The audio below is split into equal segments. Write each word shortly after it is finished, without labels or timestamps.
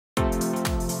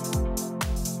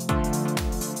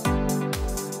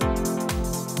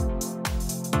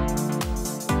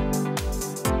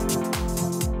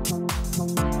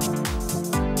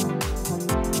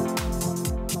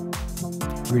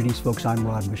Greetings, folks. I'm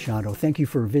Machado. Thank you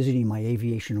for visiting my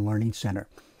Aviation Learning Center.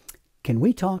 Can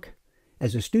we talk?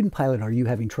 As a student pilot, are you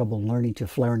having trouble learning to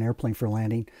flare an airplane for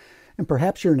landing? And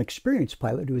perhaps you're an experienced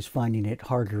pilot who is finding it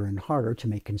harder and harder to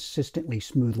make consistently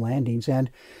smooth landings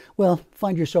and, well,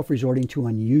 find yourself resorting to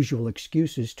unusual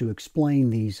excuses to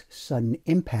explain these sudden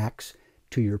impacts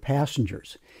to your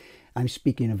passengers. I'm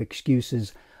speaking of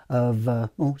excuses of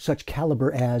such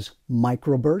caliber as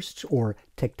microbursts or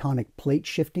tectonic plate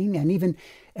shifting and even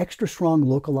extra strong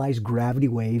localized gravity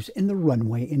waves in the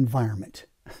runway environment.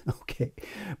 Okay,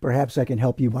 perhaps I can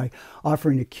help you by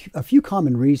offering a few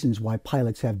common reasons why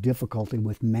pilots have difficulty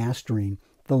with mastering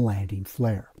the landing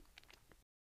flare.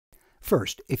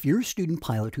 First, if you're a student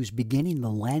pilot who's beginning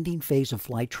the landing phase of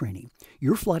flight training,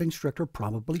 your flight instructor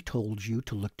probably told you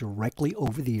to look directly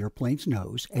over the airplane's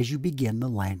nose as you begin the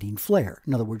landing flare.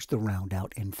 In other words, the round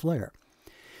out and flare.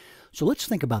 So let's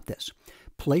think about this.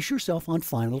 Place yourself on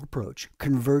final approach,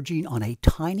 converging on a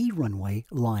tiny runway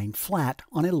lying flat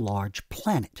on a large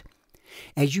planet.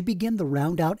 As you begin the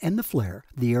round out and the flare,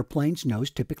 the airplane's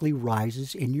nose typically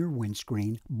rises in your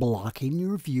windscreen, blocking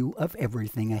your view of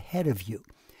everything ahead of you.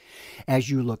 As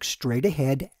you look straight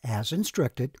ahead, as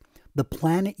instructed, the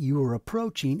planet you are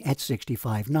approaching at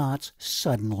 65 knots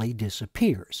suddenly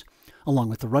disappears, along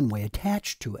with the runway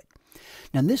attached to it.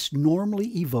 Now, this normally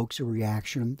evokes a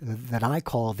reaction that I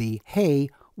call the, "Hey,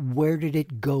 where did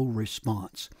it go?"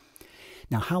 response.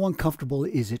 Now, how uncomfortable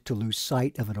is it to lose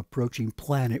sight of an approaching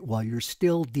planet while you're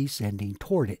still descending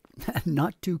toward it?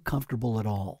 Not too comfortable at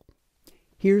all.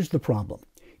 Here's the problem.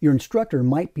 Your instructor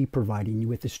might be providing you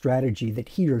with a strategy that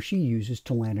he or she uses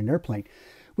to land an airplane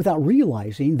without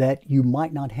realizing that you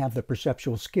might not have the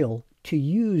perceptual skill to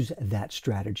use that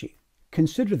strategy.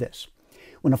 Consider this.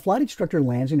 When a flight instructor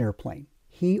lands an airplane,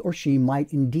 he or she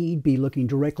might indeed be looking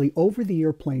directly over the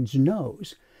airplane's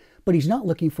nose, but he's not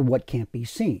looking for what can't be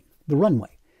seen, the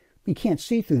runway. He can't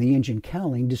see through the engine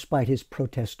cowling despite his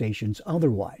protestations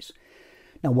otherwise.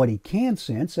 Now, what he can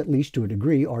sense, at least to a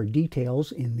degree, are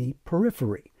details in the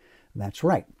periphery. That's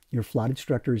right. Your flight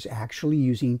instructor is actually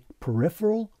using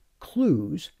peripheral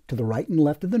clues to the right and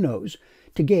left of the nose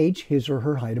to gauge his or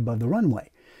her height above the runway.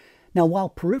 Now, while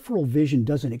peripheral vision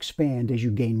doesn't expand as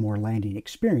you gain more landing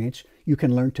experience, you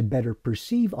can learn to better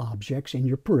perceive objects in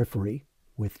your periphery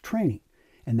with training.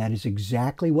 And that is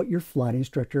exactly what your flight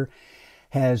instructor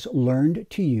has learned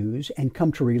to use and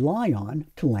come to rely on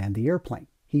to land the airplane.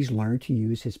 He's learned to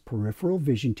use his peripheral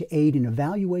vision to aid in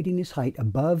evaluating his height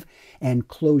above and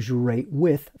closure rate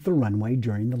with the runway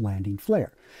during the landing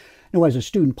flare. Now, as a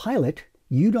student pilot,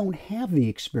 you don't have the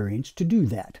experience to do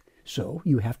that. So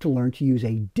you have to learn to use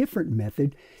a different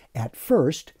method at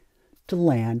first to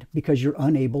land because you're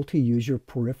unable to use your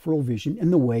peripheral vision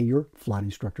in the way your flight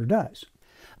instructor does.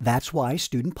 That's why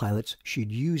student pilots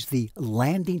should use the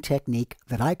landing technique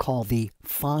that I call the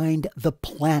find the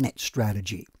planet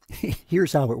strategy.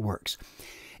 Here's how it works.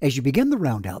 As you begin the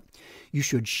round out, you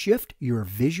should shift your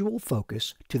visual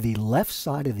focus to the left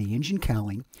side of the engine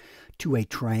cowling to a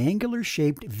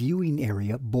triangular-shaped viewing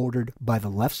area bordered by the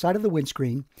left side of the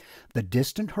windscreen, the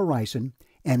distant horizon,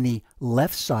 and the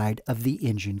left side of the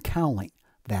engine cowling.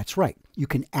 That's right. You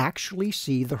can actually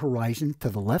see the horizon to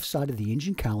the left side of the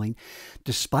engine cowling,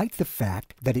 despite the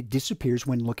fact that it disappears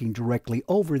when looking directly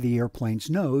over the airplane's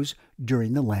nose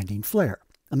during the landing flare.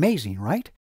 Amazing,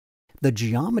 right? The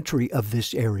geometry of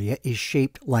this area is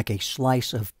shaped like a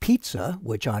slice of pizza,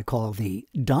 which I call the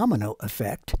domino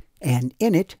effect, and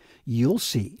in it you'll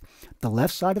see the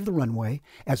left side of the runway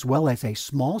as well as a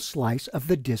small slice of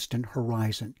the distant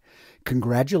horizon.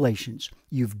 Congratulations,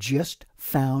 you've just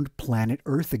found planet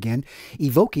Earth again,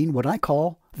 evoking what I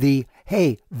call the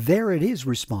 "hey, there it is"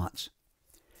 response.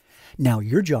 Now,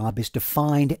 your job is to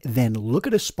find, then look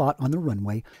at a spot on the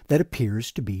runway that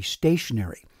appears to be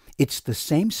stationary. It's the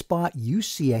same spot you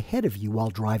see ahead of you while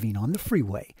driving on the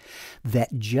freeway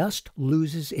that just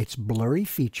loses its blurry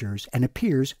features and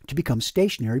appears to become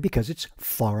stationary because it's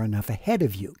far enough ahead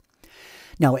of you.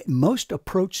 Now, at most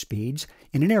approach speeds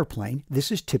in an airplane,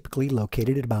 this is typically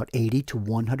located at about 80 to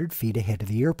 100 feet ahead of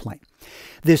the airplane.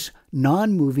 This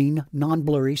non-moving,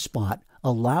 non-blurry spot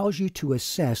allows you to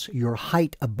assess your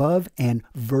height above and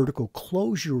vertical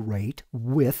closure rate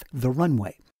with the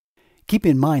runway. Keep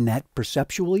in mind that,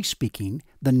 perceptually speaking,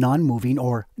 the non-moving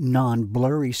or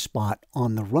non-blurry spot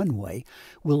on the runway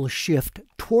will shift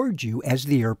toward you as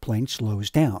the airplane slows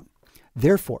down.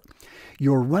 Therefore,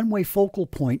 your runway focal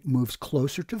point moves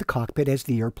closer to the cockpit as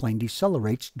the airplane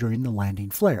decelerates during the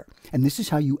landing flare. And this is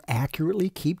how you accurately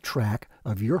keep track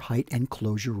of your height and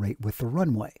closure rate with the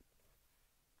runway.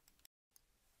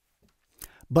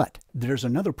 But there's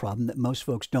another problem that most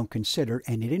folks don't consider,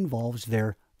 and it involves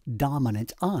their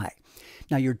dominant eye.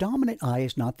 Now, your dominant eye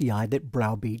is not the eye that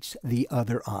browbeats the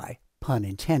other eye, pun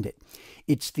intended.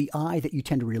 It's the eye that you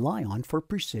tend to rely on for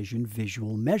precision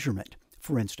visual measurement.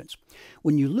 For instance,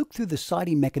 when you look through the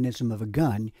sighting mechanism of a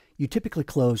gun, you typically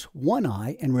close one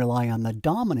eye and rely on the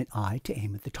dominant eye to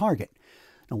aim at the target.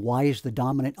 Now, why is the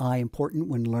dominant eye important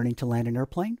when learning to land an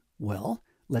airplane? Well,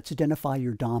 let's identify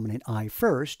your dominant eye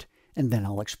first, and then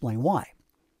I'll explain why.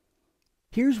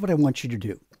 Here's what I want you to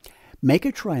do. Make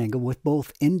a triangle with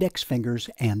both index fingers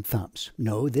and thumbs.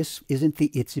 No, this isn't the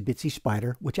itsy bitsy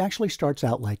spider, which actually starts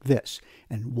out like this.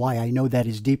 And why I know that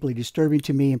is deeply disturbing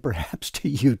to me and perhaps to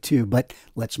you too, but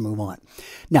let's move on.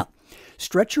 Now,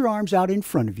 stretch your arms out in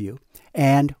front of you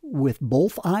and with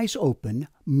both eyes open,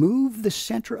 move the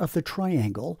center of the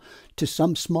triangle to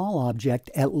some small object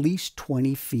at least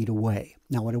 20 feet away.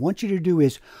 Now, what I want you to do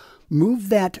is move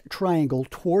that triangle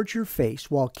towards your face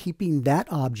while keeping that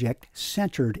object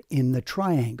centered in the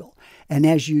triangle. And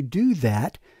as you do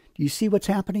that, do you see what's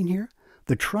happening here?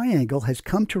 The triangle has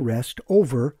come to rest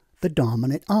over the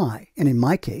dominant eye. And in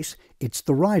my case, it's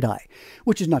the right eye,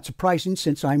 which is not surprising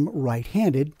since I'm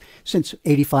right-handed. Since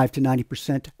 85 to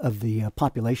 90% of the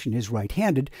population is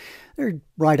right-handed, their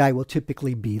right eye will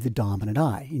typically be the dominant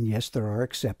eye. And yes, there are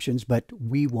exceptions, but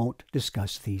we won't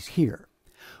discuss these here.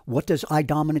 What does eye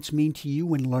dominance mean to you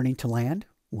when learning to land?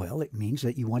 Well, it means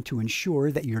that you want to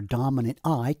ensure that your dominant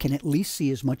eye can at least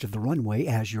see as much of the runway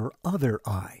as your other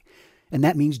eye. And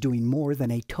that means doing more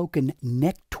than a token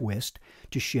neck twist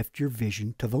to shift your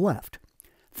vision to the left.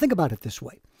 Think about it this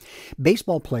way.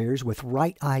 Baseball players with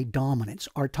right eye dominance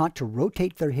are taught to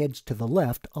rotate their heads to the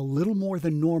left a little more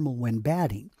than normal when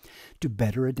batting to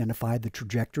better identify the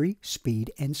trajectory,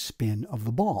 speed, and spin of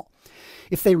the ball.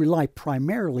 If they rely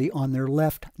primarily on their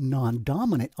left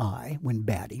non-dominant eye when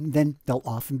batting, then they'll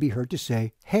often be heard to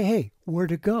say, hey,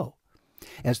 where'd it go?"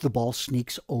 as the ball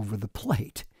sneaks over the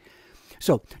plate.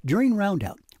 So during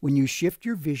roundout, when you shift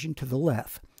your vision to the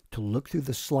left to look through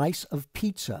the slice of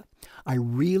pizza, I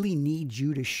really need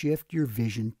you to shift your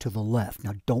vision to the left.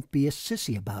 Now, don't be a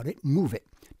sissy about it. Move it.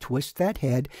 Twist that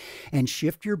head and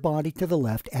shift your body to the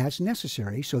left as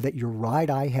necessary so that your right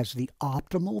eye has the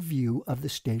optimal view of the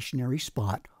stationary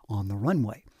spot on the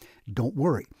runway. Don't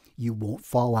worry, you won't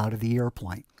fall out of the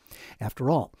airplane. After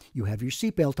all, you have your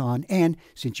seatbelt on, and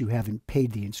since you haven't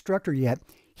paid the instructor yet,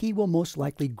 he will most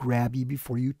likely grab you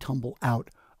before you tumble out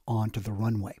onto the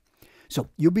runway. So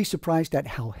you'll be surprised at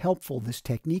how helpful this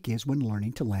technique is when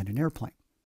learning to land an airplane.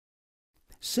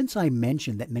 Since I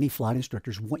mentioned that many flight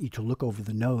instructors want you to look over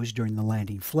the nose during the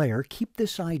landing flare, keep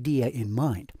this idea in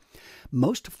mind.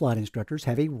 Most flight instructors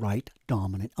have a right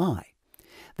dominant eye.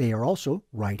 They are also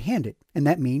right-handed, and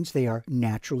that means they are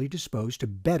naturally disposed to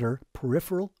better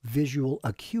peripheral visual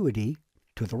acuity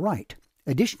to the right.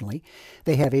 Additionally,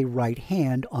 they have a right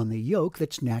hand on the yoke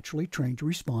that's naturally trained to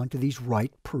respond to these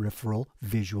right peripheral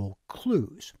visual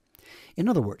clues. In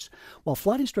other words, while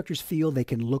flight instructors feel they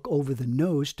can look over the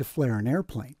nose to flare an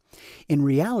airplane, in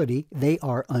reality, they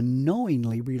are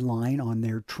unknowingly relying on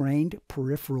their trained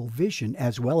peripheral vision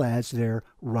as well as their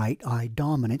right eye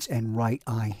dominance and right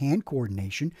eye hand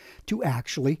coordination to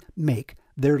actually make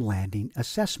their landing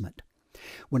assessment.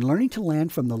 When learning to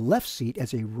land from the left seat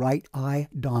as a right eye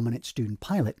dominant student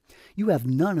pilot, you have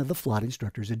none of the flight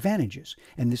instructor's advantages.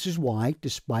 And this is why,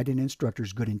 despite an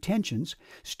instructor's good intentions,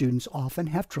 students often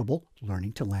have trouble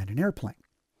learning to land an airplane.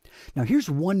 Now, here's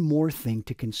one more thing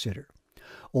to consider.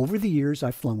 Over the years,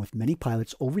 I've flown with many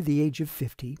pilots over the age of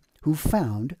 50 who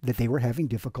found that they were having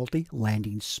difficulty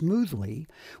landing smoothly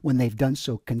when they've done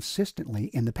so consistently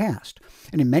in the past.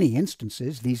 And in many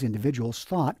instances, these individuals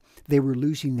thought they were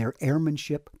losing their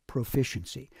airmanship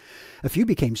proficiency. A few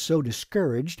became so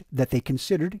discouraged that they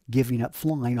considered giving up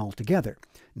flying altogether.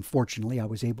 Unfortunately, I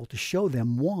was able to show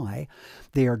them why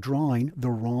they are drawing the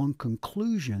wrong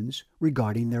conclusions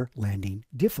regarding their landing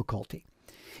difficulty.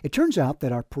 It turns out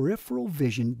that our peripheral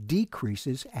vision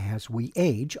decreases as we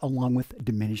age, along with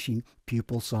diminishing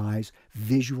pupil size,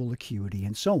 visual acuity,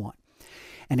 and so on.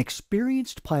 An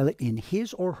experienced pilot in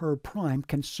his or her prime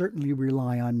can certainly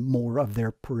rely on more of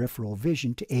their peripheral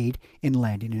vision to aid in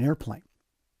landing an airplane.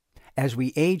 As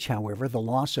we age, however, the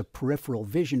loss of peripheral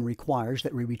vision requires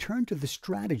that we return to the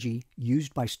strategy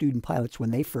used by student pilots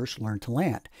when they first learned to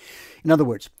land. In other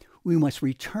words, we must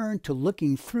return to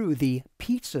looking through the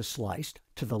pizza slice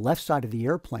to the left side of the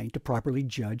airplane to properly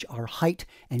judge our height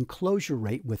and closure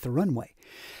rate with the runway.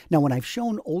 Now, when I've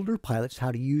shown older pilots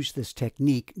how to use this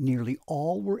technique, nearly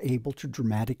all were able to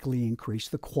dramatically increase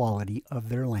the quality of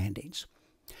their landings.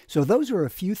 So those are a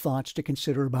few thoughts to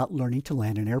consider about learning to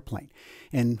land an airplane.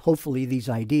 And hopefully these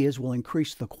ideas will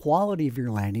increase the quality of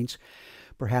your landings,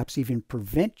 perhaps even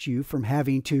prevent you from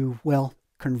having to, well,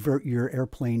 convert your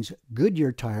airplane's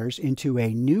Goodyear tires into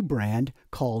a new brand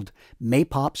called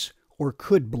Maypops or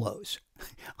Could Blows.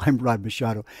 I'm Rod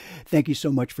Machado. Thank you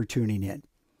so much for tuning in.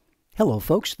 Hello,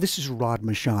 folks. This is Rod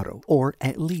Machado, or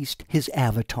at least his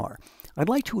avatar. I'd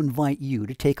like to invite you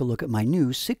to take a look at my new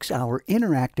 6-hour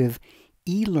interactive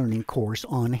e-learning course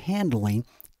on handling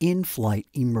in-flight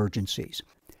emergencies.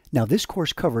 Now, this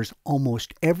course covers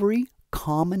almost every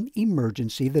common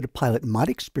emergency that a pilot might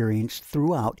experience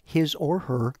throughout his or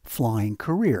her flying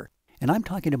career. And I'm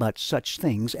talking about such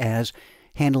things as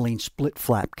handling split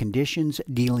flap conditions,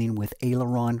 dealing with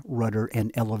aileron, rudder, and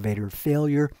elevator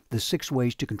failure, the 6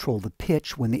 ways to control the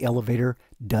pitch when the elevator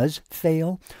does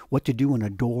fail, what to do when a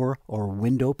door or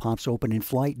window pops open in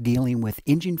flight, dealing with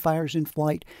engine fires in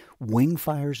flight, wing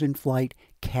fires in flight,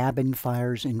 cabin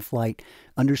fires in flight,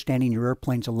 understanding your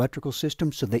airplane's electrical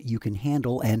system so that you can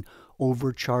handle an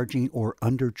overcharging or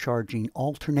undercharging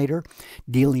alternator,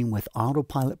 dealing with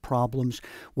autopilot problems,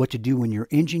 what to do when your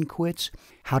engine quits,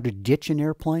 how to ditch an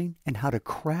airplane, and how to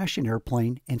crash an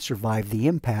airplane and survive the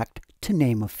impact, to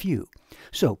name a few.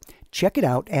 So check it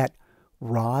out at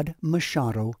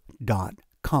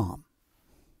rodmachado.com.